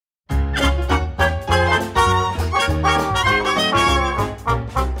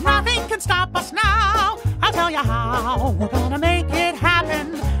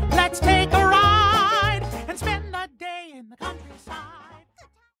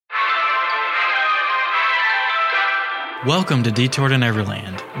Welcome to Detour to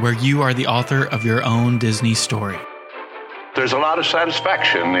Neverland, where you are the author of your own Disney story. There's a lot of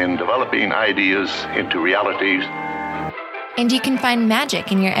satisfaction in developing ideas into realities. And you can find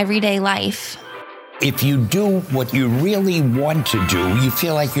magic in your everyday life. If you do what you really want to do, you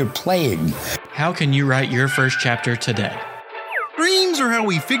feel like you're playing. How can you write your first chapter today? Dreams are how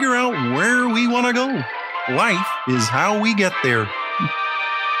we figure out where we want to go. Life is how we get there.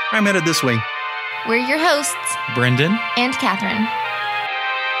 I'm headed this way. We're your hosts, Brendan and Catherine.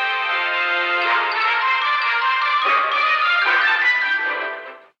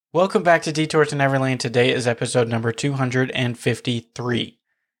 Welcome back to Detour to Neverland. Today is episode number 253.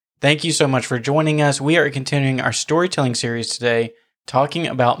 Thank you so much for joining us. We are continuing our storytelling series today, talking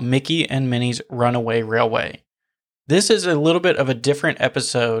about Mickey and Minnie's Runaway Railway. This is a little bit of a different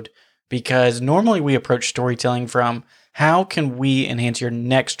episode because normally we approach storytelling from how can we enhance your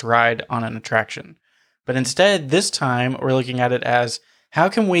next ride on an attraction? But instead, this time, we're looking at it as how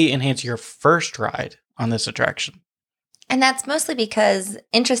can we enhance your first ride on this attraction? And that's mostly because,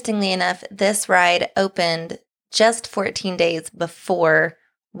 interestingly enough, this ride opened just 14 days before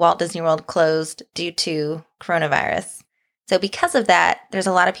Walt Disney World closed due to coronavirus. So because of that, there's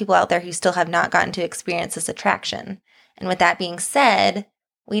a lot of people out there who still have not gotten to experience this attraction. And with that being said,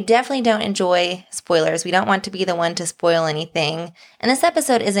 we definitely don't enjoy spoilers. We don't want to be the one to spoil anything. And this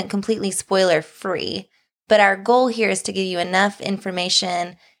episode isn't completely spoiler-free, but our goal here is to give you enough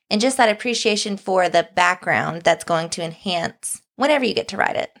information and just that appreciation for the background that's going to enhance whenever you get to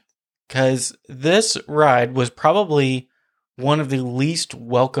ride it. Because this ride was probably one of the least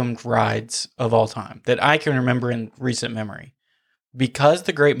welcomed rides of all time that I can remember in recent memory. Because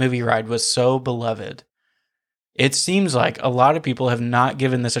the Great Movie Ride was so beloved, it seems like a lot of people have not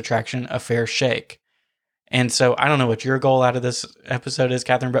given this attraction a fair shake. And so I don't know what your goal out of this episode is,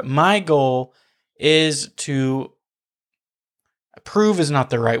 Catherine, but my goal is to prove is not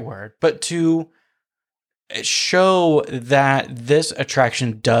the right word, but to show that this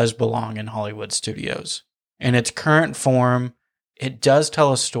attraction does belong in Hollywood Studios. In its current form, it does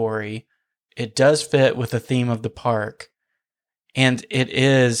tell a story. It does fit with the theme of the park. And it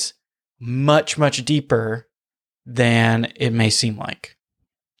is much, much deeper than it may seem like.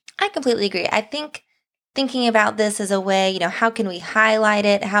 I completely agree. I think thinking about this as a way, how can we highlight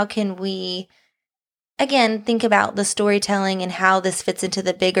it? How can we, again, think about the storytelling and how this fits into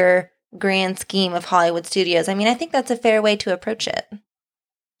the bigger grand scheme of Hollywood Studios? I mean, I think that's a fair way to approach it.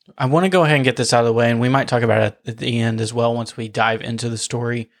 I want to go ahead and get this out of the way, and we might talk about it at the end as well once we dive into the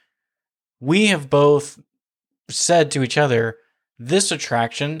story. We have both said to each other, this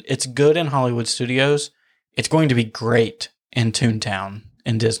attraction, it's good in Hollywood Studios. It's going to be great in Toontown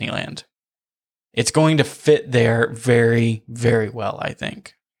in Disneyland. It's going to fit there very, very well, I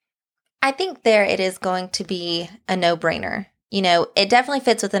think. I think there it is going to be a no-brainer. It definitely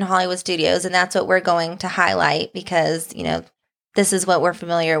fits within Hollywood Studios, and that's what we're going to highlight because, this is what we're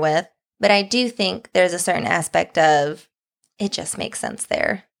familiar with. But I do think there's a certain aspect of it just makes sense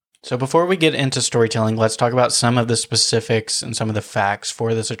there. So before we get into storytelling, let's talk about some of the specifics and some of the facts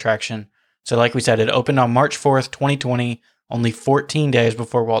for this attraction. So like we said, it opened on March 4th, 2020, only 14 days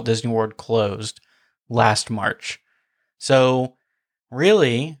before Walt Disney World closed last March. So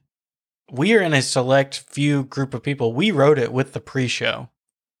really, we are in a select few group of people. We wrote it with the pre-show.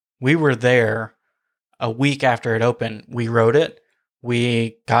 We were there a week after it opened. We wrote it.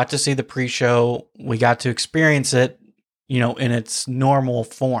 We got to see the pre-show. We got to experience it, in its normal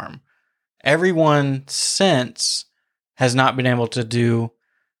form. Everyone since has not been able to do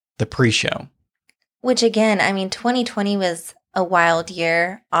the pre-show. Which again, 2020 was a wild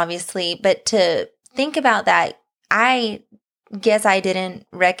year, obviously. But to think about that, I guess I didn't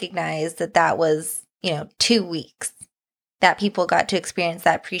recognize that was, 2 weeks that people got to experience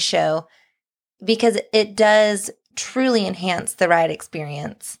that pre-show because it does truly enhance the ride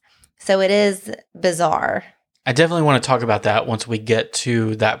experience. So it is bizarre. I definitely want to talk about that once we get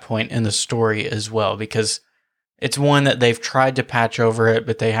to that point in the story as well, because it's one that they've tried to patch over it,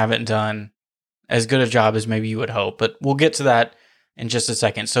 but they haven't done as good a job as maybe you would hope. But we'll get to that in just a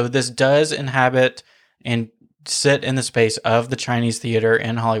second. So this does inhabit and sit in the space of the Chinese Theater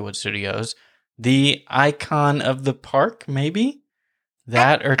in Hollywood Studios. The icon of the park, maybe?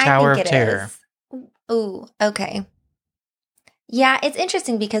 That or Tower of Terror? Ooh, okay. Yeah, it's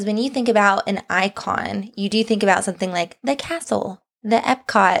interesting because when you think about an icon, you do think about something like the castle, the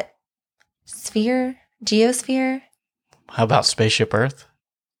Epcot sphere, geosphere. How about Spaceship Earth?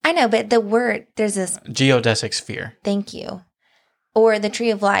 I know, but the word, there's this... Geodesic sphere. Thank you. Or the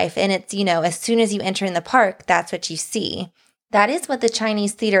Tree of Life, and it's, as soon as you enter in the park, that's what you see. That is what the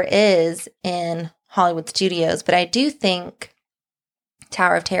Chinese Theater is in Hollywood Studios, but I do think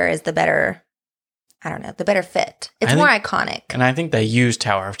Tower of Terror is the better fit. It's more iconic. And I think they use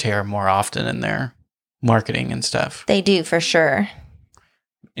Tower of Terror more often in their marketing and stuff. They do, for sure.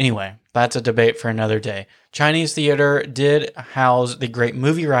 Anyway, that's a debate for another day. Chinese Theater did house the Great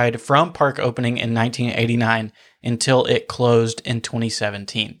Movie Ride from park opening in 1989 until it closed in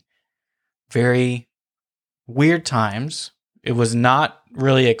 2017. Very weird times. It was not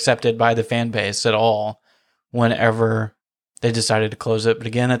really accepted by the fan base at all whenever they decided to close it. But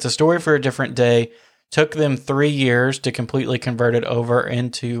again, that's a story for a different day. Took them 3 years to completely convert it over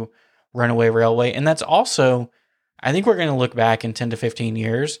into Runaway Railway. And that's also, I think we're going to look back in 10 to 15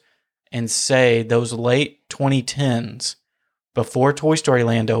 years and say those late 2010s, before Toy Story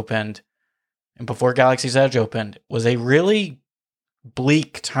Land opened and before Galaxy's Edge opened, was a really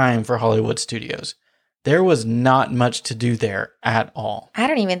bleak time for Hollywood studios. There was not much to do there at all. I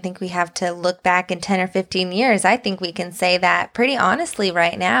don't even think we have to look back in 10 or 15 years. I think we can say that pretty honestly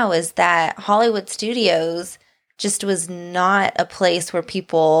right now is that Hollywood studios just was not a place where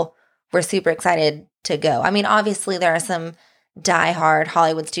people were super excited to go. I mean, obviously there are some diehard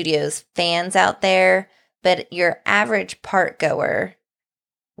Hollywood studios fans out there, but your average park goer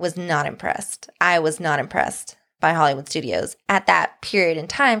was not impressed. I was not impressed by Hollywood studios at that period in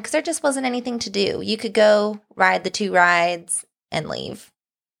time because there just wasn't anything to do. You could go ride the 2 rides and leave.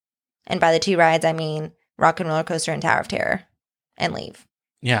 And by the 2 rides, I mean Rock and Roller Coaster and Tower of Terror and leave.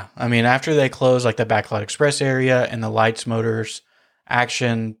 Yeah. I mean, after they closed like the Backlot Express area and the Lights Motors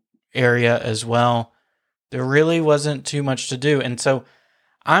action area as well, there really wasn't too much to do. And so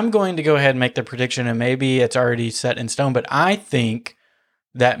I'm going to go ahead and make the prediction, and maybe it's already set in stone, but I think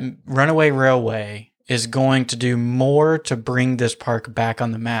that Runaway Railway is going to do more to bring this park back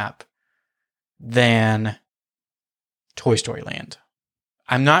on the map than Toy Story Land.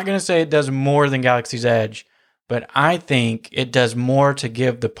 I'm not going to say it does more than Galaxy's Edge, but I think it does more to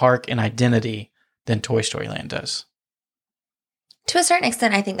give the park an identity than Toy Story Land does. To a certain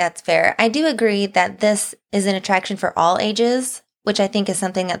extent, I think that's fair. I do agree that this is an attraction for all ages, which I think is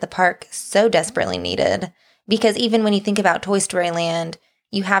something that the park so desperately needed. Because even when you think about Toy Story Land,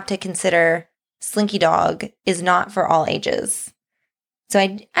 you have to consider Slinky Dog is not for all ages. So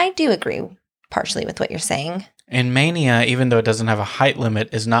I do agree partially with what you're saying. And Mania, even though it doesn't have a height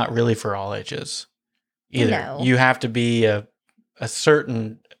limit, is not really for all ages either. No. You have to be a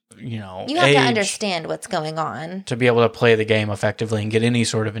certain, You have age to understand what's going on. to be able to play the game effectively and get any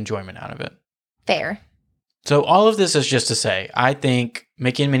sort of enjoyment out of it. Fair. So all of this is just to say, I think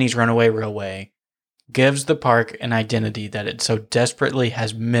Mickey and Minnie's Runaway Railway gives the park an identity that it so desperately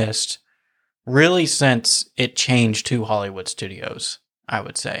has missed really since it changed to Hollywood Studios, I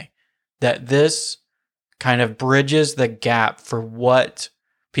would say. That this kind of bridges the gap for what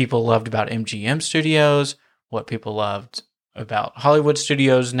people loved about MGM Studios, what people loved about Hollywood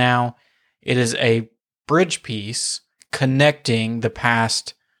Studios now. It is a bridge piece connecting the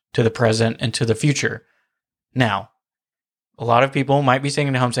past to the present and to the future. Now, a lot of people might be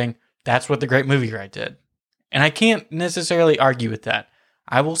sitting at home saying, that's what the Great Movie Ride did. And I can't necessarily argue with that.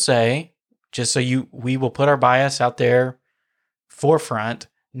 I will say, just so we will put our bias out there forefront,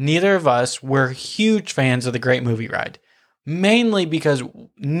 neither of us were huge fans of the Great Movie Ride. Mainly because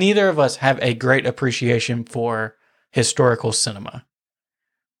neither of us have a great appreciation for historical cinema.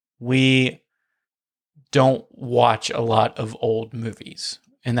 We don't watch a lot of old movies.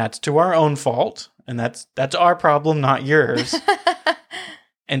 And that's to our own fault. And that's our problem, not yours.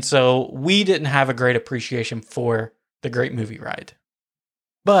 And so we didn't have a great appreciation for the Great Movie Ride.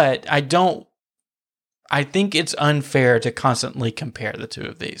 But I think it's unfair to constantly compare the two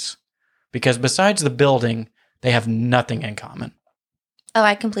of these. Because besides the building, they have nothing in common. Oh,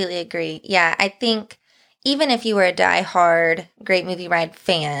 I completely agree. Yeah, I think even if you were a diehard Great Movie Ride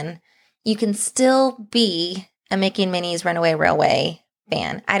fan, you can still be a Mickey and Minnie's Runaway Railway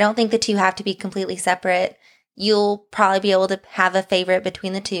fan. I don't think the two have to be completely separate. You'll probably be able to have a favorite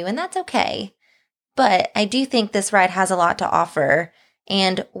between the two, and that's okay. But I do think this ride has a lot to offer.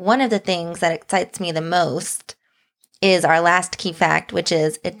 And one of the things that excites me the most is our last key fact, which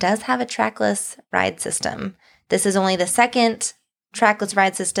is it does have a trackless ride system. This is only the second trackless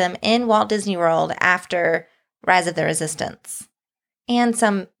ride system in Walt Disney World after Rise of the Resistance. And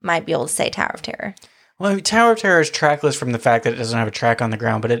some might be able to say Tower of Terror. Well, Tower of Terror is trackless from the fact that it doesn't have a track on the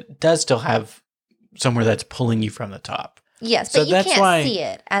ground, but it does still have somewhere that's pulling you from the top. Yes, but you can't see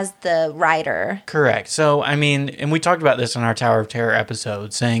it as the rider. Correct. So, I mean, and we talked about this in our Tower of Terror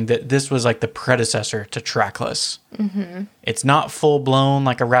episode, saying that this was like the predecessor to trackless. Mm-hmm. It's not full-blown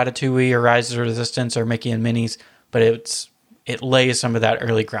like a Ratatouille or Rise of the Resistance or Mickey and Minnie's, but it lays some of that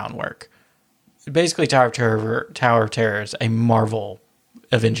early groundwork. basically Tower of Terror is a marvel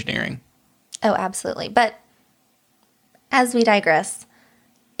of engineering. Oh, absolutely. But as we digress,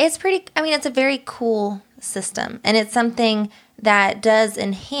 it's a very cool system, and it's something that does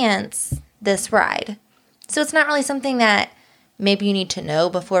enhance this ride. So it's not really something that maybe you need to know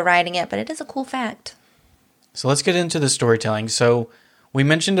before riding it, but it is a cool fact. So let's get into the storytelling. So we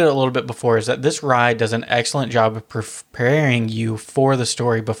mentioned it a little bit before, is that this ride does an excellent job of preparing you for the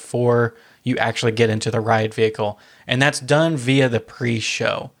story before you actually get into the ride vehicle. And that's done via the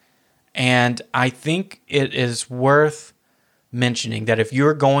pre-show. And I think it is worth mentioning that if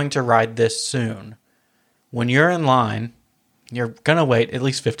you're going to ride this soon, when you're in line, you're going to wait at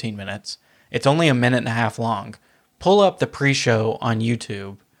least 15 minutes. It's only a minute and a half long. Pull up the pre-show on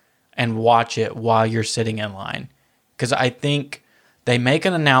YouTube and watch it while you're sitting in line. Because I think they make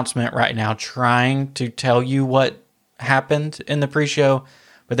an announcement right now trying to tell you what happened in the pre-show,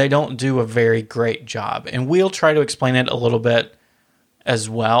 but they don't do a very great job. And we'll try to explain it a little bit as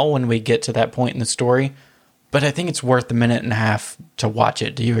well when we get to that point in the story. But I think it's worth the minute and a half to watch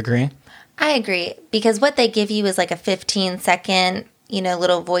it. Do you agree? I agree, because what they give you is like a 15-second,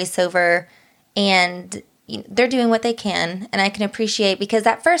 little voiceover, and they're doing what they can. And I can appreciate, because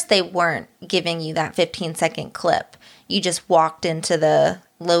at first they weren't giving you that 15-second clip. You just walked into the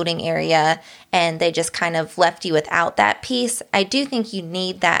loading area and they just kind of left you without that piece. I do think you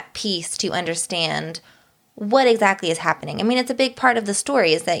need that piece to understand what exactly is happening. I mean, it's a big part of the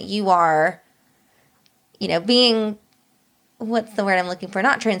story is that you are, being, what's the word I'm looking for?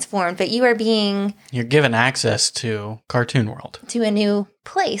 Not transformed, but you're given access to Cartoon World, to a new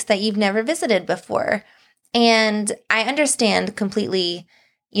place that you've never visited before. And I understand completely,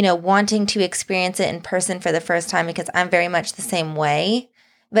 wanting to experience it in person for the first time, because I'm very much the same way.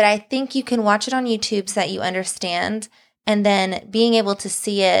 But I think you can watch it on YouTube so that you understand, and then being able to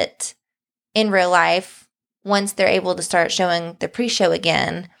see it in real life once they're able to start showing the pre-show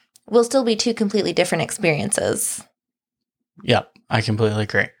again will still be two completely different experiences. Yep, I completely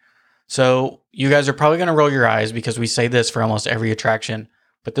agree. So you guys are probably going to roll your eyes because we say this for almost every attraction,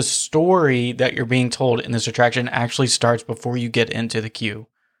 but the story that you're being told in this attraction actually starts before you get into the queue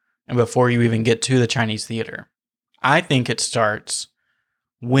and before you even get to the Chinese theater. I think it starts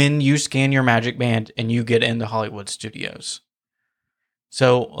when you scan your Magic Band and you get into Hollywood Studios.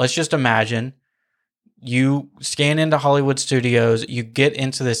 So let's just imagine you scan into Hollywood Studios, you get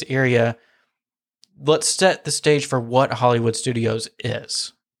into this area. Let's set the stage for what Hollywood Studios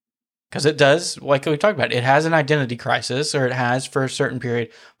is. Because it does, like we talked about, it has an identity crisis, or it has for a certain period,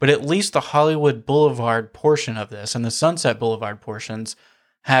 but at least the Hollywood Boulevard portion of this and the Sunset Boulevard portions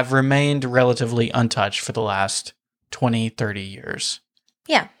have remained relatively untouched for the last 20, 30 years.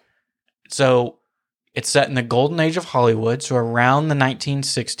 Yeah. So it's set in the golden age of Hollywood, so around the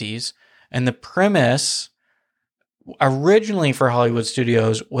 1960s, and the premise originally for Hollywood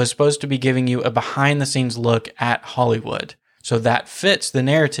Studios was supposed to be giving you a behind-the-scenes look at Hollywood. So that fits the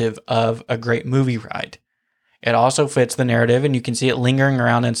narrative of a great movie ride. It also fits the narrative, and you can see it lingering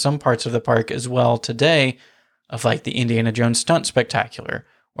around in some parts of the park as well today, of like the Indiana Jones Stunt Spectacular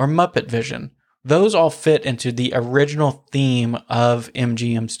or Muppet Vision. Those all fit into the original theme of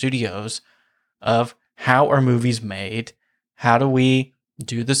MGM Studios of how are movies made? How do we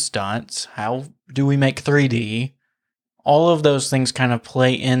do the stunts? How do we make 3D? All of those things kind of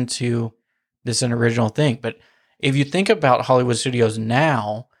play into this an original thing. But if you think about Hollywood Studios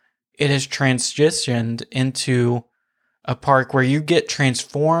now, it has transitioned into a park where you get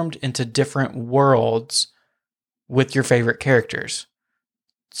transformed into different worlds with your favorite characters.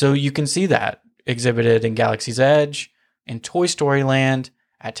 So you can see that exhibited in Galaxy's Edge, in Toy Story Land,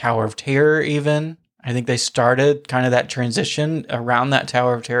 at Tower of Terror even. I think they started kind of that transition around that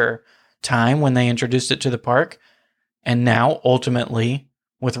Tower of Terror time when they introduced it to the park. And now, ultimately,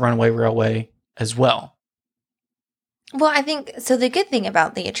 with Runaway Railway as well. Well, I think, so the good thing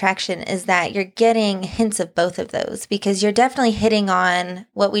about the attraction is that you're getting hints of both of those, because you're definitely hitting on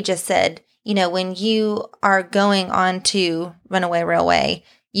what we just said. When you are going on to Runaway Railway,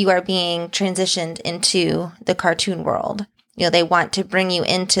 you are being transitioned into the cartoon world. They want to bring you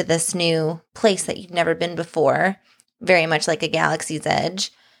into this new place that you've never been before, very much like a Galaxy's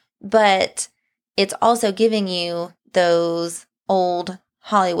Edge. But it's also giving you those old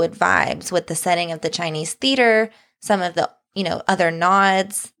Hollywood vibes with the setting of the Chinese theater, some of the, other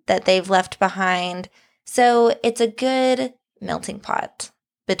nods that they've left behind. So it's a good melting pot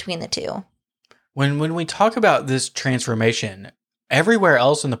between the two. When we talk about this transformation, everywhere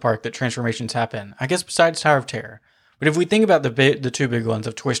else in the park that transformations happen, I guess besides Tower of Terror, but if we think about the two big ones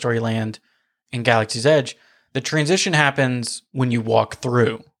of Toy Story Land and Galaxy's Edge, the transition happens when you walk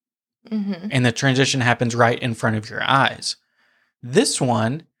through. Mm-hmm. and the transition happens right in front of your eyes. This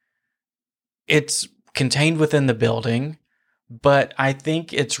one, it's contained within the building, but I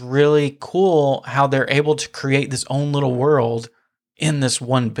think it's really cool how they're able to create this own little world in this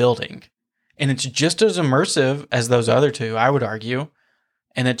one building. And it's just as immersive as those other two, I would argue.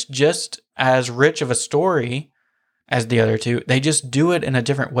 And it's just as rich of a story as the other two. They just do it in a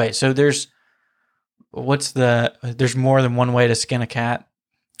different way. So there's more than one way to skin a cat.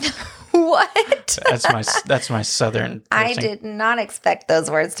 What? That's my southern I cursing. did not expect those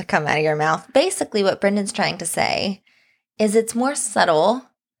words to come out of your mouth. Basically, what Brendan's trying to say is it's more subtle.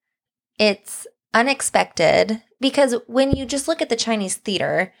 It's unexpected because when you just look at the Chinese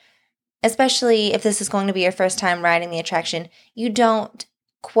theater, especially if this is going to be your first time riding the attraction, you don't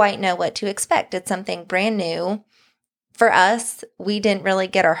quite know what to expect. It's something brand new. For us, we didn't really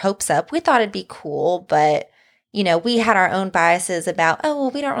get our hopes up. We thought it'd be cool, but we had our own biases about, oh,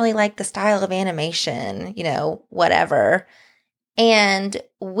 well, we don't really like the style of animation, whatever. And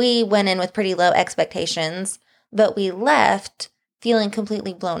we went in with pretty low expectations, but we left feeling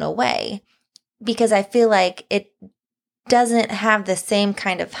completely blown away because I feel like it doesn't have the same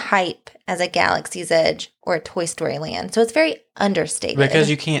kind of hype as a Galaxy's Edge or a Toy Story Land. So it's very understated. Because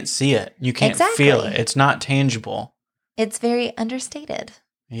you can't see it. You can't feel it. It's not tangible. It's very understated.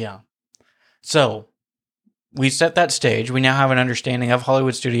 Yeah. So we set that stage. We now have an understanding of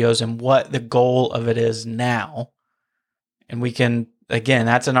Hollywood Studios and what the goal of it is now. And we can, again,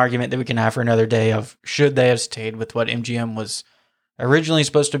 that's an argument that we can have for another day of should they have stayed with what MGM was originally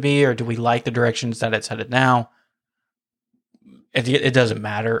supposed to be, or do we like the directions that it's headed now? It doesn't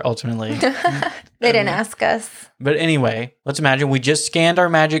matter, ultimately. They didn't ask us. But anyway, let's imagine we just scanned our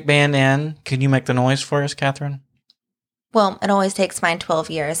magic band in. Can you make the noise for us, Catherine? Well, it always takes mine 12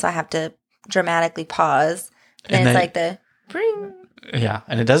 years, so I have to dramatically pause. And it's like the ring. Yeah,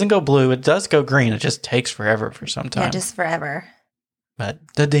 and it doesn't go blue. It does go green. It just takes forever for some time. Yeah, just forever. But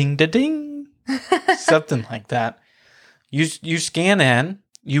da-ding, something like that. You scan in,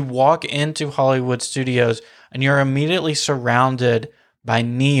 you walk into Hollywood Studios, and you're immediately surrounded by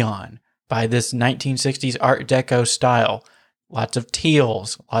neon, by this 1960s Art Deco style. Lots of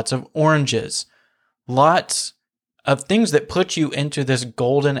teals, lots of oranges, lots of things that put you into this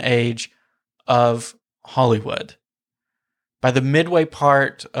golden age of Hollywood. By the midway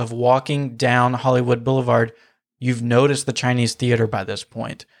part of walking down Hollywood Boulevard, you've noticed the Chinese theater by this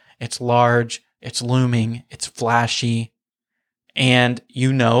point. It's large, it's looming, it's flashy, and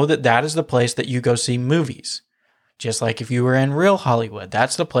you know that that is the place that you go see movies. Just like if you were in real Hollywood,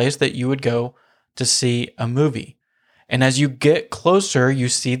 that's the place that you would go to see a movie. And as you get closer, you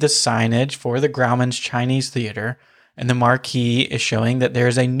see the signage for the Grauman's Chinese Theater, and the marquee is showing that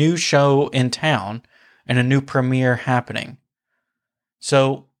there's a new show in town and a new premiere happening.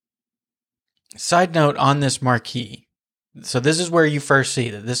 So, side note on this marquee. So this is where you first see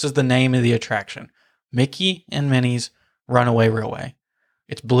that this is the name of the attraction. Mickey and Minnie's Runaway Railway.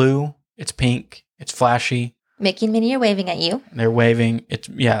 It's blue, it's pink, it's flashy. Mickey and Minnie are waving at you. They're waving. That's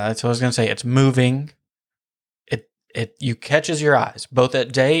what I was going to say. It's moving. You catches your eyes both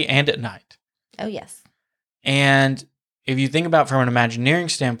at day and at night. Oh, yes. And if you think about from an Imagineering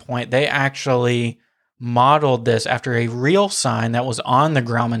standpoint, they actually modeled this after a real sign that was on the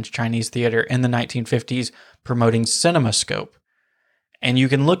Grauman's Chinese Theater in the 1950s promoting CinemaScope. And you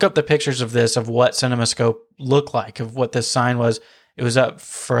can look up the pictures of this, of what CinemaScope looked like, of what this sign was. It was up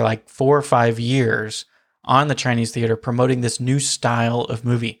for like 4 or 5 years on the Chinese Theater promoting this new style of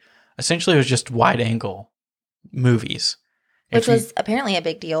movie. Essentially, it was just wide angle movies. Which was apparently a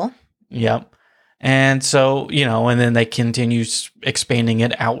big deal. Yep. And so, and then they continue expanding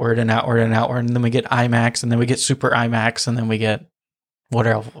it outward and outward and outward. And then we get IMAX, and then we get Super IMAX, and then we get what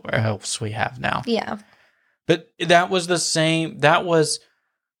else we have now. Yeah. But that was the same. That was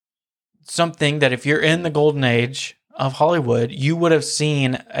something that if you're in the golden age of Hollywood, you would have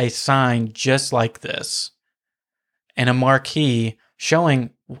seen a sign just like this and a marquee showing,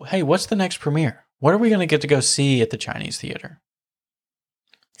 hey, what's the next premiere? What are we going to get to go see at the Chinese Theater?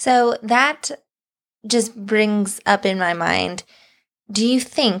 So that just brings up in my mind, do you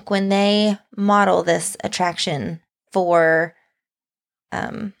think when they model this attraction for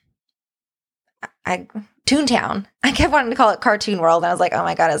Toontown, I kept wanting to call it Cartoon World, and I was like, oh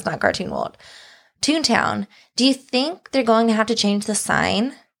my God, it's not Cartoon World. Toontown, do you think they're going to have to change the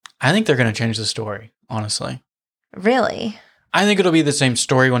sign? I think they're going to change the story, honestly. Really? I think it'll be the same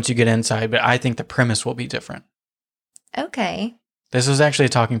story once you get inside, but I think the premise will be different. Okay. This was actually a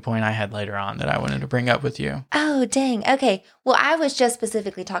talking point I had later on that I wanted to bring up with you. Oh, dang. Okay. Well, I was just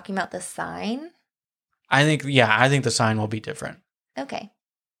specifically talking about the sign. I think the sign will be different. Okay.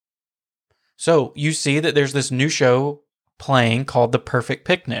 So you see that there's this new show playing called The Perfect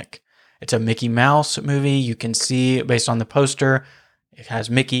Picnic. It's a Mickey Mouse movie. You can see based on the poster, it has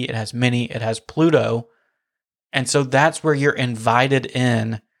Mickey, it has Minnie, it has Pluto. And so that's where you're invited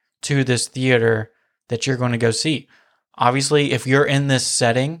in to this theater that you're going to go see. Obviously, if you're in this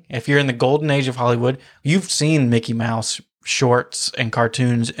setting, if you're in the golden age of Hollywood, you've seen Mickey Mouse shorts and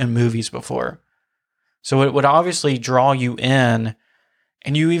cartoons and movies before. So it would obviously draw you in,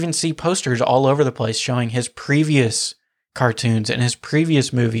 and you even see posters all over the place showing his previous cartoons and his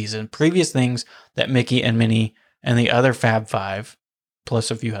previous movies and previous things that Mickey and Minnie and the other Fab Five, plus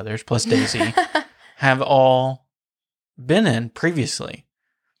a few others, plus Daisy, have all been in previously.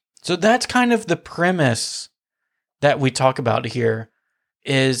 So that's kind of the premise that we talk about here,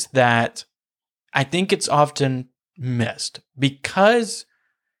 is that I think it's often missed because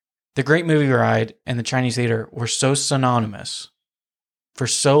the Great Movie Ride and the Chinese Theater were so synonymous for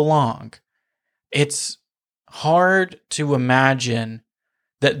so long. It's hard to imagine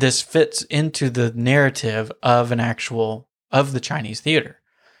that this fits into the narrative of the Chinese Theater.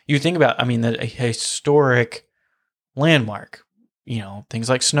 You think about, a historic landmark. Things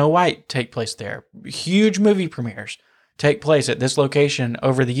like Snow White take place there. Huge movie premieres take place at this location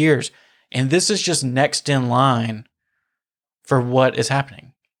over the years. And this is just next in line for what is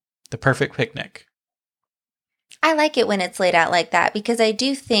happening. The Perfect Picnic. I like it when it's laid out like that, because I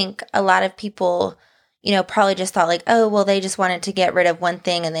do think a lot of people, probably just thought like, oh, well, they just wanted to get rid of one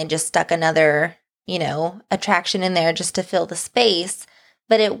thing and they just stuck another, attraction in there just to fill the space.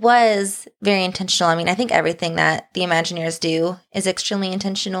 But it was very intentional. I think everything that the Imagineers do is extremely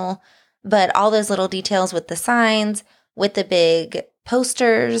intentional. But all those little details with the signs, with the big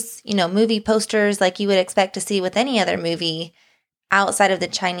posters, movie posters like you would expect to see with any other movie outside of the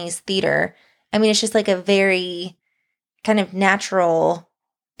Chinese Theater. It's just like a very kind of natural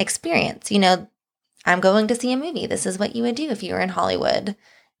experience. I'm going to see a movie. This is what you would do if you were in Hollywood.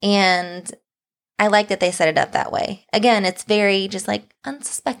 And I like that they set it up that way. Again, it's very just like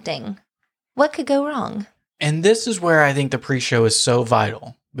unsuspecting. What could go wrong? And this is where I think the pre-show is so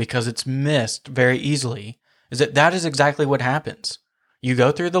vital, because it's missed very easily, is that is exactly what happens. You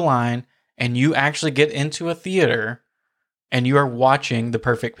go through the line and you actually get into a theater and you are watching The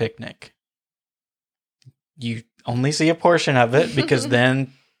Perfect Picnic. You only see a portion of it because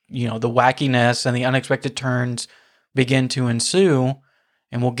then, the wackiness and the unexpected turns begin to ensue.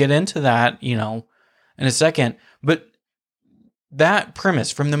 And we'll get into that, in a second. But that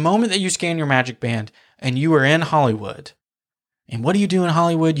premise, from the moment that you scan your Magic Band and you are in Hollywood, and what do you do in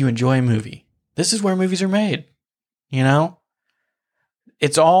Hollywood? You enjoy a movie. This is where movies are made,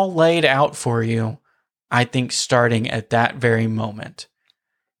 It's all laid out for you, I think, starting at that very moment.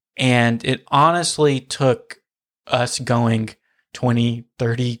 And it honestly took us going 20,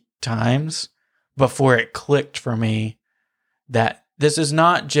 30 times before it clicked for me that this is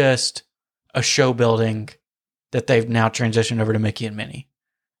not just a show building that they've now transitioned over to Mickey and Minnie.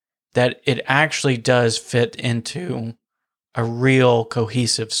 That it actually does fit into a real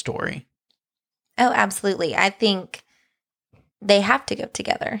cohesive story. Oh, absolutely. I think they have to go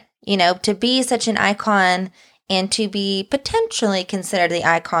together. To be such an icon and to be potentially considered the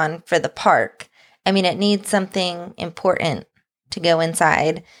icon for the park, it needs something important to go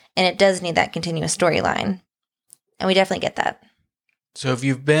inside, and it does need that continuous storyline. And we definitely get that. So if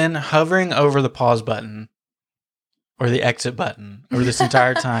you've been hovering over the pause button or the exit button over this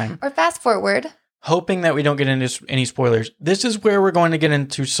entire time, or fast forward, hoping that we don't get into any spoilers, this is where we're going to get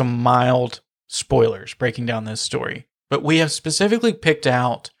into some mild spoilers breaking down this story. But we have specifically picked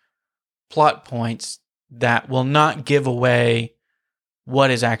out plot points that will not give away what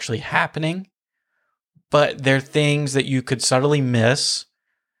is actually happening, but they're things that you could subtly miss,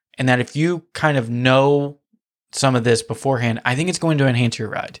 and that if you kind of know some of this beforehand, I think it's going to enhance your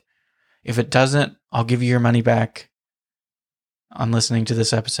ride. If it doesn't, I'll give you your money back on listening to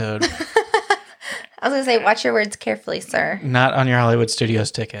this episode. I was going to say, watch your words carefully, sir. Not on your Hollywood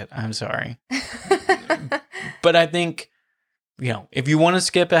Studios ticket. I'm sorry. But I think, if you want to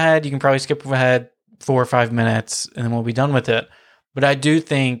skip ahead, you can probably skip ahead 4 or 5 minutes and then we'll be done with it. But I do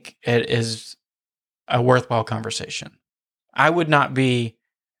think it is a worthwhile conversation. I would not be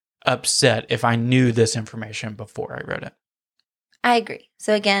upset if I knew this information before I wrote it. I agree.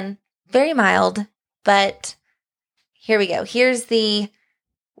 So again, very mild, but here we go. Here's the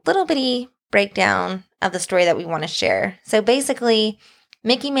little bitty breakdown of the story that we want to share. So basically,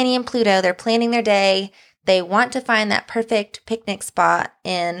 Mickey, Minnie, and Pluto, they're planning their day. They want to find that perfect picnic spot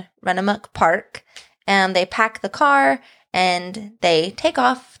in Runamuck Park, and they pack the car and they take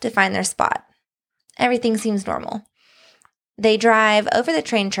off to find their spot. Everything seems normal. They drive over the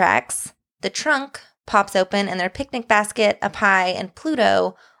train tracks the trunk pops open and their picnic basket, a pie, and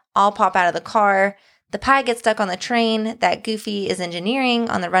Pluto all pop out of the car. The pie gets stuck on the train that Goofy is engineering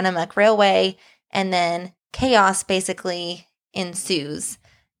on the Run-A-Muck Railway, and then chaos basically ensues.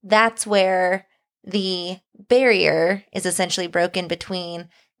 That's where the barrier is essentially broken between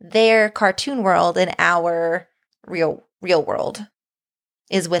their cartoon world and our real world,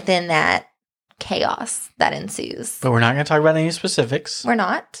 is within that chaos that ensues. But we're not going to talk about any specifics. We're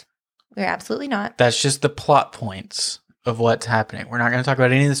not. We're absolutely not. That's just the plot points of what's happening. We're not going to talk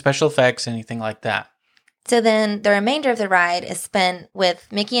about any of the special effects, anything like that. So then the remainder of the ride is spent with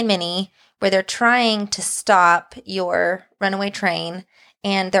Mickey and Minnie, where they're trying to stop your runaway train,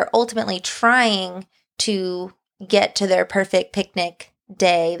 and they're ultimately trying to get to their perfect picnic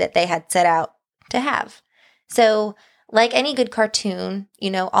day that they had set out to have. So like any good cartoon,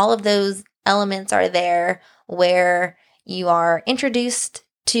 all of those elements are there where you are introduced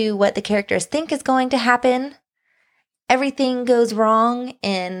to what the characters think is going to happen. Everything goes wrong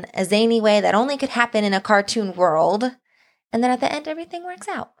in a zany way that only could happen in a cartoon world. And then at the end, everything works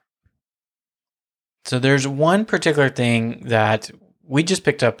out. So there's one particular thing that we just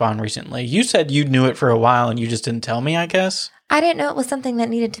picked up on recently. You said you knew it for a while and you just didn't tell me, I guess. I didn't know it was something that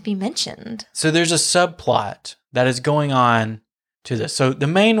needed to be mentioned. So there's a subplot that is going on to this. So the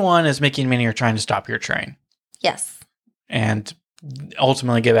main one is Mickey and Minnie are trying to stop your train. Yes. And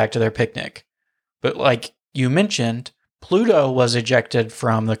ultimately get back to their picnic. But like you mentioned, Pluto was ejected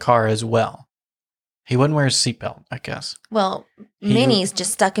from the car as well. He wouldn't wear his seatbelt, I guess. Well, Minnie's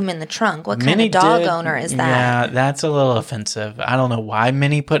just stuck him in the trunk. What kind of dog owner is that? Yeah, that's a little offensive. I don't know why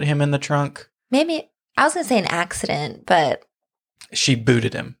Minnie put him in the trunk. Maybe, I was going to say an accident, but... She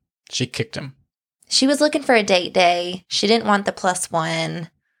booted him. She kicked him. She was looking for a date day. She didn't want the +1.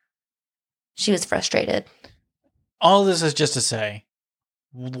 She was frustrated. All this is just to say,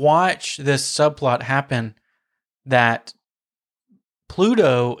 watch this subplot happen that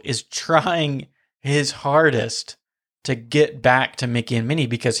Pluto is trying his hardest to get back to Mickey and Minnie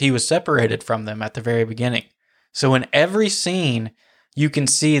because he was separated from them at the very beginning. So in every scene, you can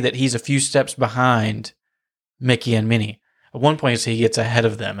see that he's a few steps behind Mickey and Minnie. At one point, he gets ahead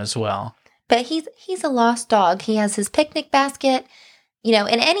of them as well. But he's a lost dog. He has his picnic basket. In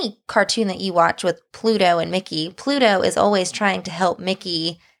any cartoon that you watch with Pluto and Mickey, Pluto is always trying to help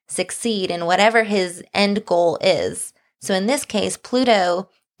Mickey succeed in whatever his end goal is. So in this case, Pluto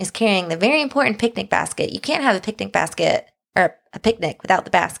is carrying the very important picnic basket. You can't have a picnic basket or a picnic without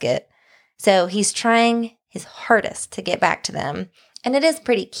the basket. So he's trying his hardest to get back to them. And it is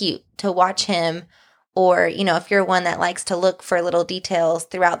pretty cute to watch him, or, if you're one that likes to look for little details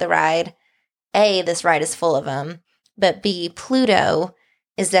throughout the ride, A, this ride is full of them, but B, Pluto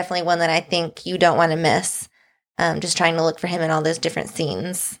is definitely one that I think you don't want to miss. Just trying to look for him in all those different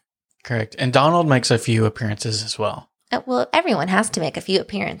scenes. Correct. And Donald makes a few appearances as well. Well, everyone has to make a few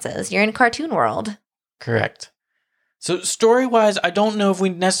appearances. You're in cartoon world. Correct. So story-wise, I don't know if we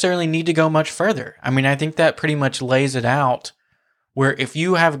necessarily need to go much further. I mean, I think that pretty much lays it out where if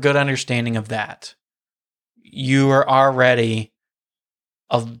you have a good understanding of that, you are already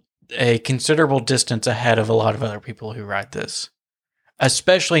a considerable distance ahead of a lot of other people who ride this,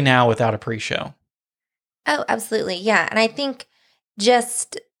 especially now without a pre-show. Oh, absolutely. Yeah. And I think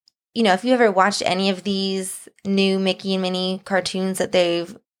just, if you ever watched any of these new Mickey and Minnie cartoons that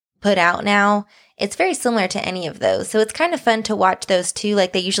they've put out now, it's very similar to any of those. So it's kind of fun to watch those too.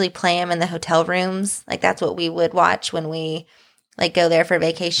 Like they usually play them in the hotel rooms. Like that's what we would watch when we go there for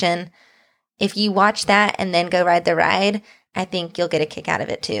vacation. If you watch that and then go ride the ride, I think you'll get a kick out of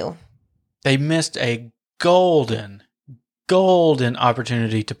it too. They missed a golden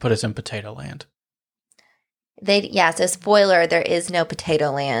opportunity to put us in Potato Land. So spoiler, there is no Potato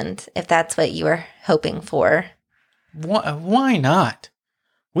Land, if that's what you were hoping for. Why not?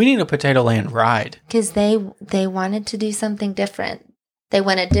 We need a Potato Land ride. Because they wanted to do something different. They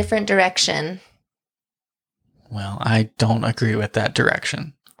went a different direction. Well, I don't agree with that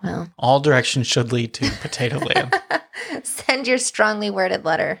direction. Well, all directions should lead to Potato Land. Send your strongly worded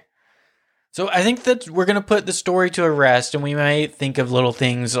letter. So I think that we're going to put the story to a rest, and we may think of little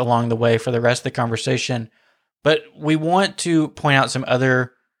things along the way for the rest of the conversation. But we want to point out some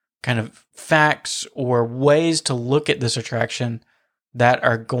other kind of facts or ways to look at this attraction that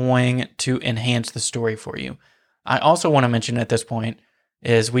are going to enhance the story for you. I also want to mention at this point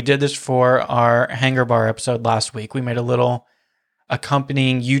is we did this for our Hangar Bar episode last week. We made a little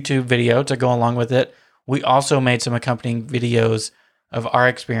accompanying YouTube video to go along with it. We also made some accompanying videos of our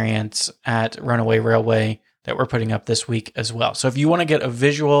experience at Runaway Railway that we're putting up this week as well. So if you want to get a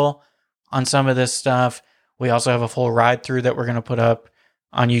visual on some of this stuff, we also have a full ride through that we're going to put up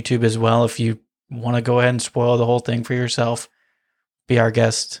on YouTube as well. If you want to go ahead and spoil the whole thing for yourself, be our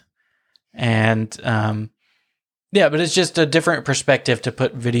guest. And yeah, but it's just a different perspective to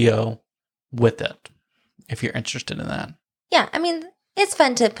put video with it, if you're interested in that. Yeah, I mean, it's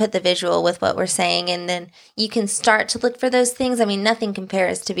fun to put the visual with what we're saying, and then you can start to look for those things. I mean, nothing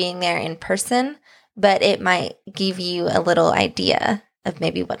compares to being there in person, but it might give you a little idea of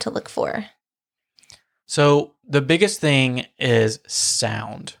maybe what to look for. So the biggest thing is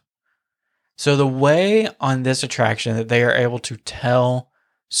sound. So the way on this attraction that they are able to tell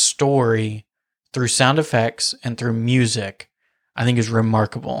story through sound effects and through music, I think is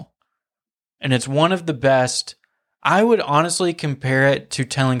remarkable. And it's one of the best. I would honestly compare it to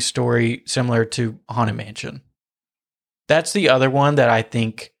telling story similar to Haunted Mansion. That's the other one that I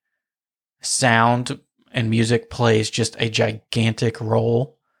think sound and music plays just a gigantic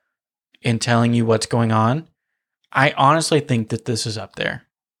role in telling you what's going on. I honestly think that this is up there.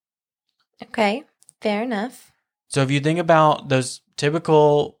 Okay, fair enough. So if you think about those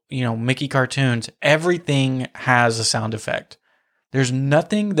typical, Mickey cartoons, everything has a sound effect. There's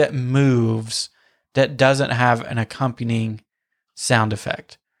nothing that moves that doesn't have an accompanying sound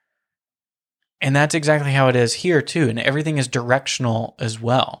effect. And that's exactly how it is here too. And everything is directional as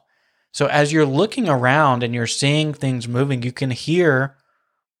well. So as you're looking around and you're seeing things moving, you can hear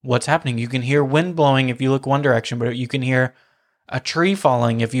what's happening. You can hear wind blowing if you look one direction, but you can hear a tree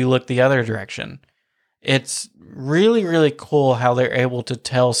falling if you look the other direction. It's really, really cool how they're able to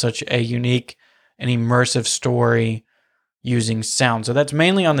tell such a unique and immersive story using sound. So that's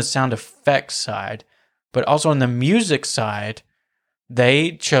mainly on the sound effects side, but also on the music side,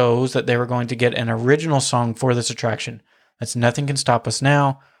 they chose that they were going to get an original song for this attraction. That's Nothing Can Stop Us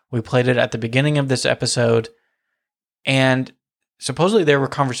Now. We played it at the beginning of this episode, and supposedly there were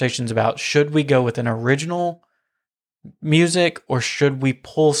conversations about, should we go with an original music or should we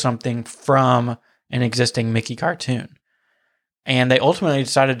pull something from an existing Mickey cartoon? And they ultimately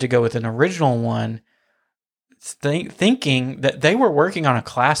decided to go with an original one, thinking that they were working on a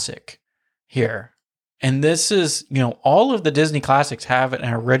classic here. And this is, all of the Disney classics have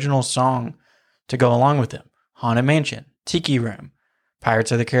an original song to go along with them. Haunted Mansion, Tiki Room,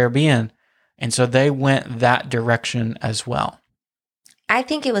 Pirates of the Caribbean. And so they went that direction as well. I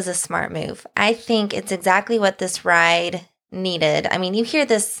think it was a smart move. I think it's exactly what this ride needed. I mean, you hear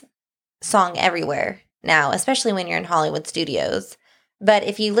this song everywhere now, especially when you're in Hollywood Studios. But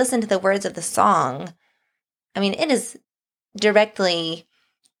if you listen to the words of the song, I mean, it is directly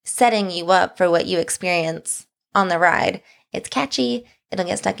setting you up for what you experience on the ride. It's catchy. It'll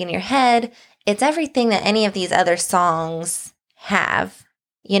get stuck in your head. It's everything that any of these other songs have,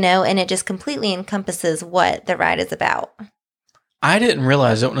 and it just completely encompasses what the ride is about. I didn't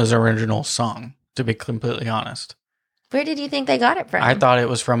realize it was an original song, to be completely honest. Where did you think they got it from? I thought it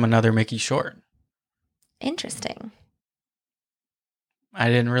was from another Mickey short. Interesting. I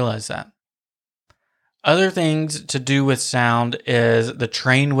didn't realize that. Other things to do with sound is the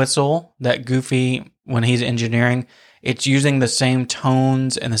train whistle that Goofy, when he's engineering, it's using the same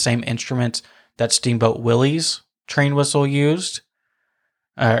tones and the same instruments that Steamboat Willie's train whistle used.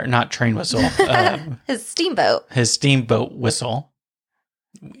 Not train whistle. His steamboat. His steamboat whistle.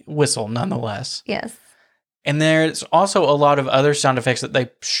 Whistle, nonetheless. Yes. And there's also a lot of other sound effects that they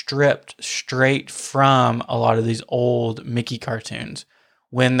stripped straight from a lot of these old Mickey cartoons.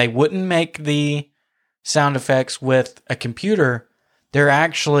 When they wouldn't make the sound effects with a computer, they're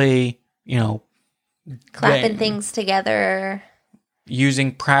actually, clapping things together,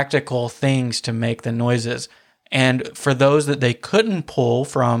 using practical things to make the noises. And for those that they couldn't pull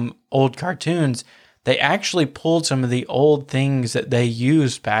from old cartoons, they actually pulled some of the old things that they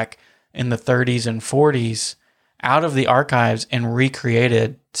used back in the 30s and 40s out of the archives and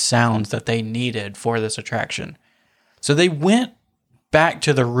recreated sounds that they needed for this attraction. So they went back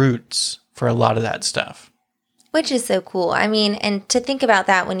to the roots for a lot of that stuff. Which is so cool. I mean, and to think about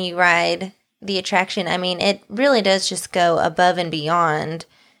that when you ride the attraction, I mean, it really does just go above and beyond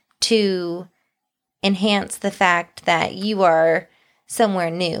to enhance the fact that you are somewhere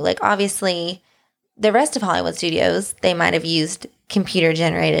new. Like, obviously, the rest of Hollywood Studios, they might have used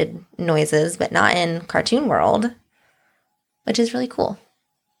computer-generated noises, but not in Cartoon World, which is really cool.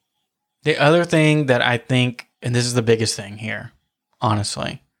 The other thing that I think, and this is the biggest thing here,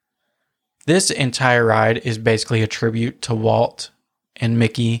 honestly, this entire ride is basically a tribute to Walt and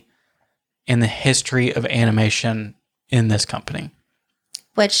Mickey and the history of animation in this company.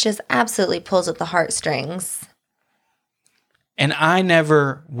 Which just absolutely pulls at the heartstrings. And I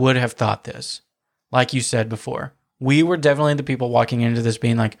never would have thought this. Like you said before, we were definitely the people walking into this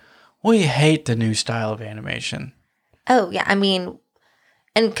being like, we hate the new style of animation. Oh, yeah. I mean,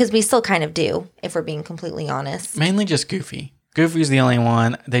 And because we still kind of do, if we're being completely honest. Mainly just Goofy. Goofy's the only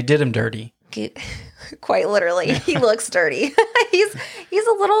one. They did him dirty. Quite literally. He looks dirty. He's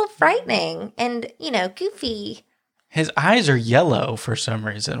a little frightening. And, Goofy. His eyes are yellow for some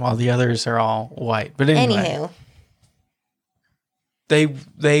reason, while the others are all white. But anyway. Anywho.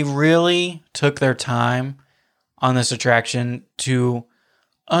 They really took their time on this attraction to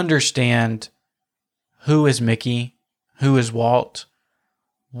understand who is Mickey, who is Walt,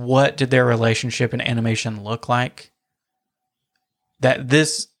 what did their relationship and animation look like. That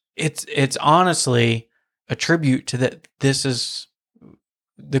it's honestly a tribute to that. This is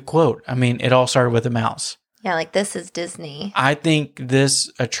the quote. I mean, it all started with a mouse. Yeah, like this is Disney. I think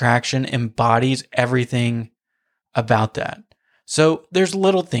this attraction embodies everything about that. So there's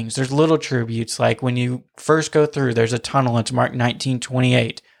little things, there's little tributes, like when you first go through, there's a tunnel, it's marked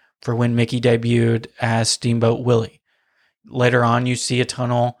 1928 for when Mickey debuted as Steamboat Willie. Later on, you see a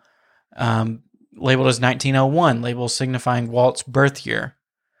tunnel labeled as 1901, label signifying Walt's birth year.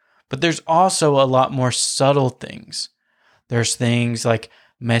 But there's also a lot more subtle things. There's things like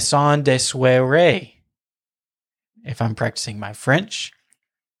Maison de Soirée, if I'm practicing my French.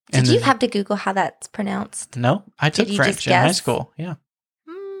 Did you have to Google how that's pronounced? No, I took French in high school. Yeah.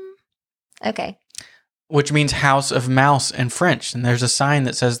 Okay. Which means House of Mouse in French. And there's a sign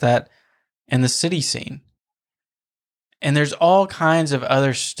that says that in the city scene. And there's all kinds of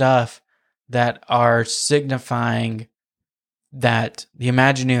other stuff that are signifying that the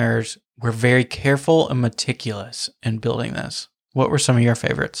Imagineers were very careful and meticulous in building this. What were some of your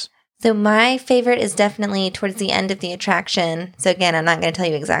favorites? So my favorite is definitely towards the end of the attraction. So again, I'm not going to tell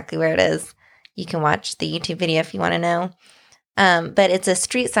you exactly where it is. You can watch the YouTube video if you want to know. But it's a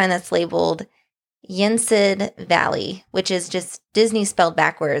street sign that's labeled Yensid Valley, which is just Disney spelled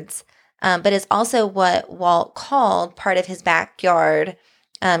backwards. But it's also what Walt called part of his backyard.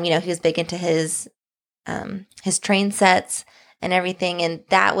 He was big into his train sets and everything. And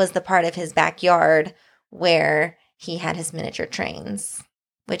that was the part of his backyard where he had his miniature trains.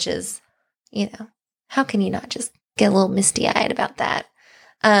 Which is, how can you not just get a little misty-eyed about that?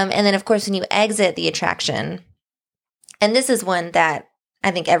 And then, of course, when you exit the attraction, and this is one that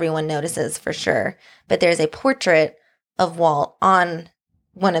I think everyone notices for sure, but there's a portrait of Walt on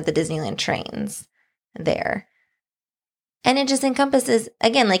one of the Disneyland trains there. And it just encompasses,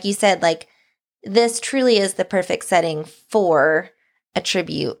 again, like you said, like this truly is the perfect setting for a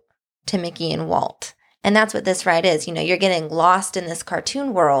tribute to Mickey and Walt. And that's what this ride is. You're getting lost in this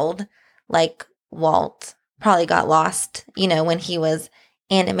cartoon world like Walt probably got lost, when he was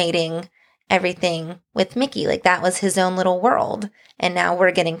animating everything with Mickey. Like that was his own little world. And now we're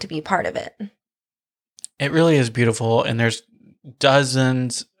getting to be part of it. It really is beautiful. And there's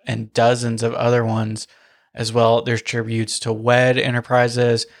dozens and dozens of other ones as well. There's tributes to WED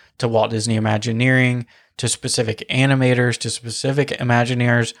Enterprises, to Walt Disney Imagineering, to specific animators, to specific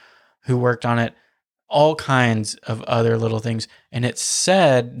Imagineers who worked on it. All kinds of other little things. And it's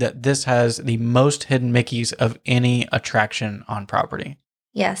said that this has the most hidden Mickeys of any attraction on property.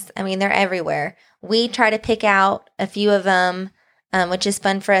 Yes. I mean, they're everywhere. We try to pick out a few of them, which is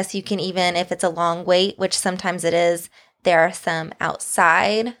fun for us. You can even, if it's a long wait, which sometimes it is, there are some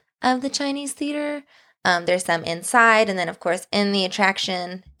outside of the Chinese theater. There's some inside. And then, of course, in the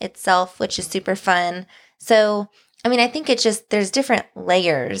attraction itself, which is super fun. So, I mean, I think it's just, there's different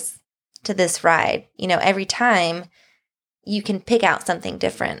layers to this ride. Every time you can pick out something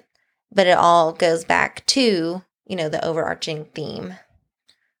different, but it all goes back to, the overarching theme.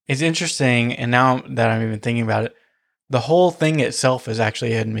 It's interesting. And now that I'm even thinking about it, the whole thing itself is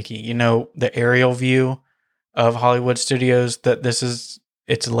actually a hidden Mickey. The aerial view of Hollywood Studios, that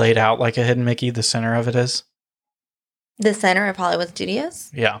it's laid out like a hidden Mickey. The center of it is. The center of Hollywood Studios?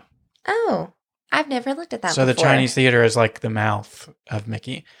 Yeah. Oh, I've never looked at that So before. the Chinese theater is like the mouth of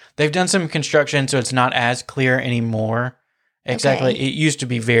Mickey. They've done some construction, so it's not as clear anymore. Exactly. Okay. It used to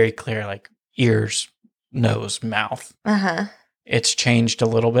be very clear, like ears, nose, mouth. Uh-huh. It's changed a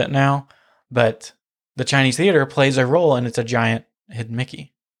little bit now, but the Chinese theater plays a role, and it's a giant hidden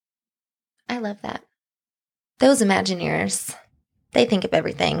Mickey. I love that. Those Imagineers, they think of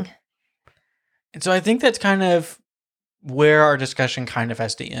everything. And so I think that's kind of where our discussion kind of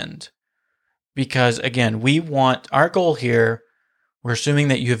has to end. Because, again, we want our goal here, we're assuming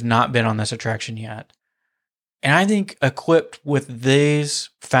that you have not been on this attraction yet. And I think equipped with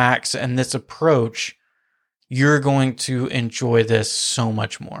these facts and this approach, you're going to enjoy this so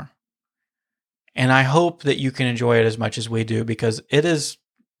much more. And I hope that you can enjoy it as much as we do, because it is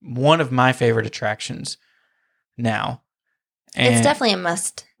one of my favorite attractions now. And it's definitely a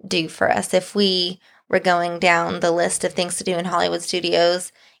must do for us. If we we're going down the list of things to do in Hollywood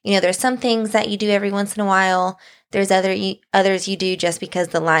Studios, you know, there's some things that you do every once in a while. There's others you do just because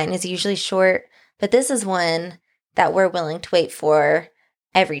the line is usually short. But this is one that we're willing to wait for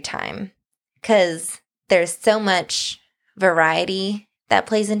every time because there's so much variety that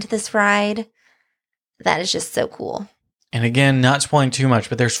plays into this ride that is just so cool. And again, not spoiling too much,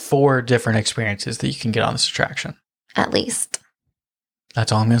 but there's 4 different experiences that you can get on this attraction. At least.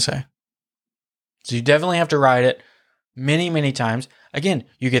 That's all I'm going to say. So you definitely have to ride it many, many times. Again,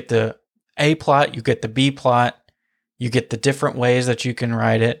 you get the A plot, you get the B plot, you get the different ways that you can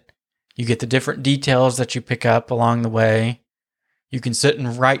ride it. You get the different details that you pick up along the way. You can sit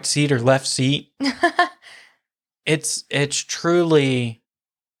in right seat or left seat. It's truly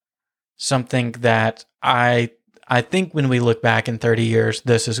something that I think when we look back in 30 years,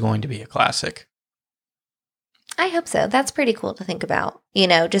 this is going to be a classic. I hope so. That's pretty cool to think about. You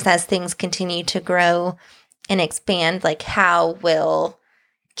know, just as things continue to grow and expand, like how will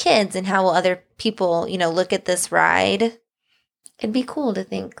kids and how will other people, you know, look at this ride? It'd be cool to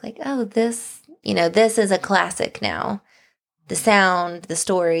think like, oh, this, you know, this is a classic now. The sound, the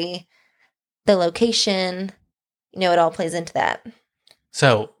story, the location, you know, it all plays into that.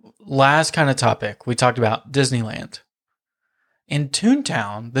 So, last kind of topic, we talked about Disneyland. In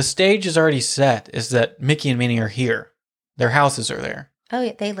Toontown, the stage is already set, is that Mickey and Minnie are here. Their houses are there. Oh,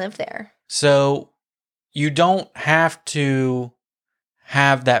 yeah, they live there. So, you don't have to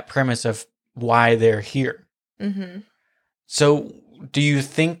have that premise of why they're here. Mm-hmm. So, do you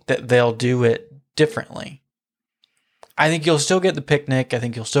think that they'll do it differently? I think you'll still get the picnic. I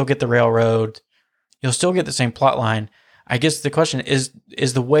think you'll still get the railroad. You'll still get the same plot line. I guess the question is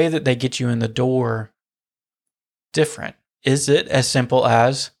the way that they get you in the door different? Is it as simple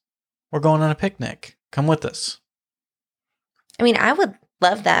as, we're going on a picnic, come with us? I mean, I would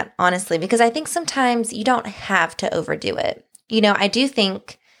love that, honestly, because I think sometimes you don't have to overdo it. You know, I do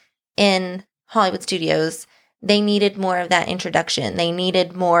think in Hollywood Studios, they needed more of that introduction. They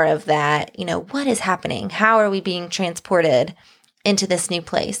needed more of that, you know, what is happening? How are we being transported into this new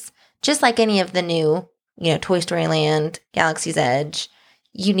place? Just like any of the new, you know, Toy Story Land, Galaxy's Edge,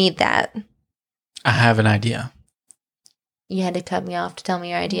 you need that. I have an idea. You had to cut me off to tell me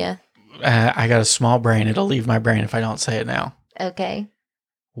your idea. I got a small brain. It'll leave my brain if I don't say it now. Okay.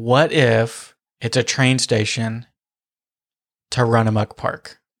 What if it's a train station to Runamuck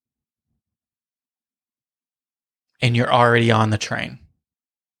Park? And you're already on the train.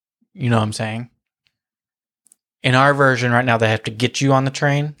 You know what I'm saying? In our version right now, they have to get you on the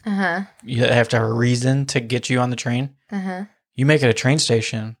train. Uh-huh. You have to have a reason to get you on the train. Uh-huh. You make it a train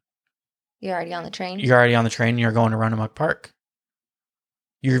station. You're already on the train? You're already on the train and you're going to Runamuck Park.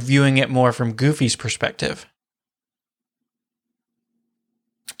 You're viewing it more from Goofy's perspective.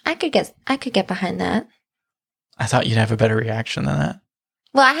 I could get behind that. I thought you'd have a better reaction than that.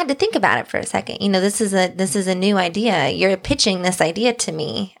 Well, I had to think about it for a second. You know, this is a new idea. You're pitching this idea to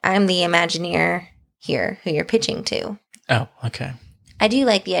me. I'm the Imagineer here who you're pitching to. Oh, okay. I do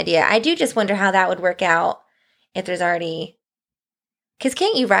like the idea. I do just wonder how that would work out if there's already... Because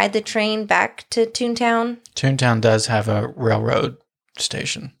can't you ride the train back to Toontown? Toontown does have a railroad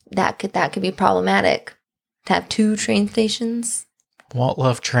station. That could be problematic. To have 2 train stations. Walt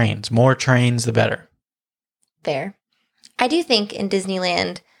loved trains. More trains, the better. Fair. I do think in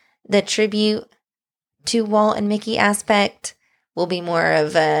Disneyland, the tribute to Walt and Mickey aspect will be more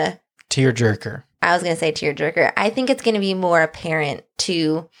of a... Tearjerker. I was going to say tearjerker. I think it's going to be more apparent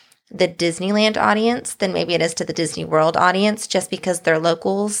to the Disneyland audience than maybe it is to the Disney World audience, just because they're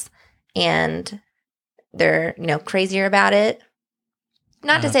locals and they're, you know, crazier about it.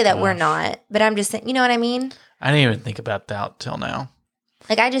 Not to say that we're not, but I'm just saying, you know what I mean? I didn't even think about that till now.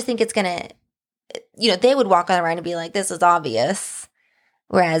 Like, I just think it's going to, you know, they would walk on the ride and be like, this is obvious.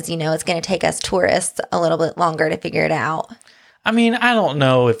 Whereas, you know, it's going to take us tourists a little bit longer to figure it out. I mean, I don't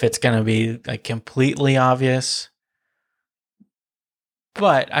know if it's going to be like completely obvious,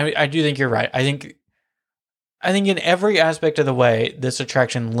 but I do think you're right. I think in every aspect of the way, this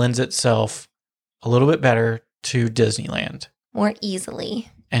attraction lends itself a little bit better to Disneyland. More easily.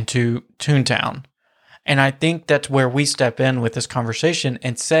 And to Toontown. And I think that's where we step in with this conversation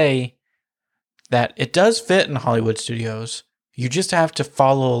and say that it does fit in Hollywood Studios. You just have to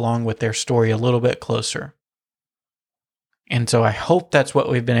follow along with their story a little bit closer. And so I hope that's what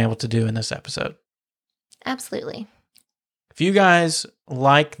we've been able to do in this episode. Absolutely. If you guys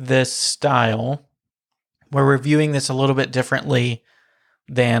like this style, we're reviewing this a little bit differently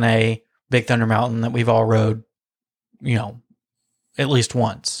than a Big Thunder Mountain that we've all rode, you know, at least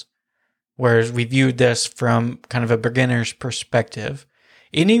once. Whereas we viewed this from kind of a beginner's perspective.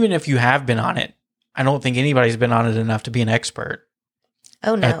 And even if you have been on it I don't think anybody's been on it enough to be an expert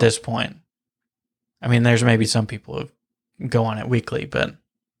Oh, no. at this point. I mean, there's maybe some people who go on it weekly, but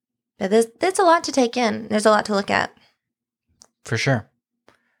But there's a lot to take in. There's a lot to look at. for sure.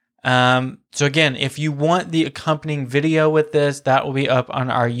 So again, if you want the accompanying video with this, that will be up on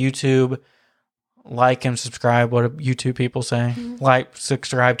our YouTube. Like and subscribe. What do YouTube people say? Like,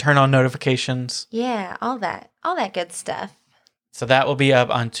 subscribe, turn on notifications. Yeah, all that good stuff. So that will be up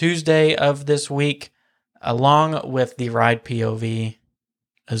on Tuesday of this week, along with the ride POV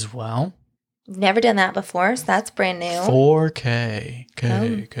as well. Never done that before, so that's brand new. 4K.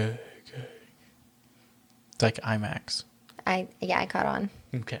 K. It's like IMAX. I caught on.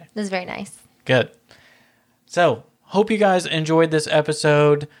 Okay. It was very nice. Good. So, hope you guys enjoyed this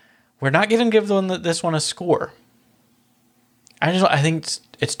episode. We're not going to give this one a score. I think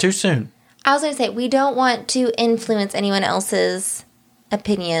it's too soon. I was going to say, we don't want to influence anyone else's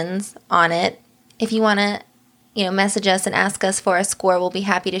opinions on it. If you want to, message us and ask us for a score, we'll be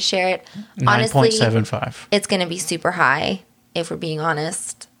happy to share it. Honestly, 9.75. it's going to be super high, if we're being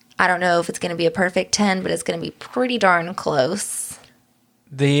honest. I don't know if it's going to be a perfect 10, but it's going to be pretty darn close.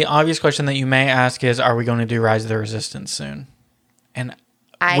 The obvious question that you may ask is, are we going to do Rise of the Resistance soon? And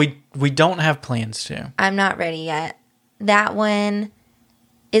we don't have plans to. I'm not ready yet. That one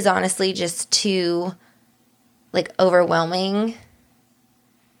is honestly just too, overwhelming.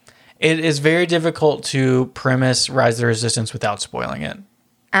 It is very difficult to premise Rise of the Resistance without spoiling it.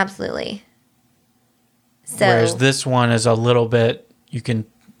 Absolutely. So, Whereas this one is a little bit, you can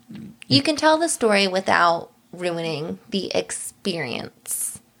tell the story without ruining the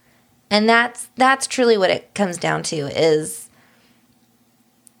experience. And that's truly what it comes down to, is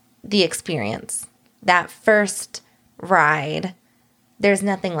the experience. That first ride, there's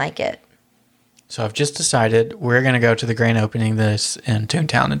nothing like it. So I've just decided we're going to go to the grand opening of this in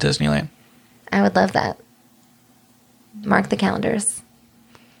Toontown at Disneyland. I would love that. Mark the calendars.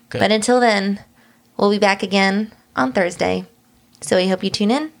 Good. But until then, we'll be back again on Thursday. So we hope you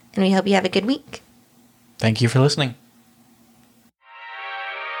tune in, and we hope you have a good week. Thank you for listening.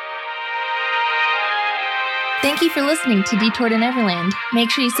 Thank you for listening to Detour to Neverland. Make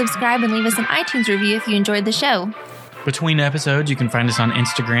sure you subscribe and leave us an iTunes review if you enjoyed the show. Between episodes, you can find us on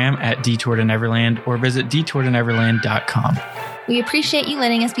Instagram at Detour to Neverland or visit detourtoneverland.com. We appreciate you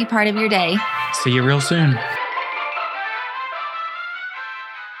letting us be part of your day. See you real soon.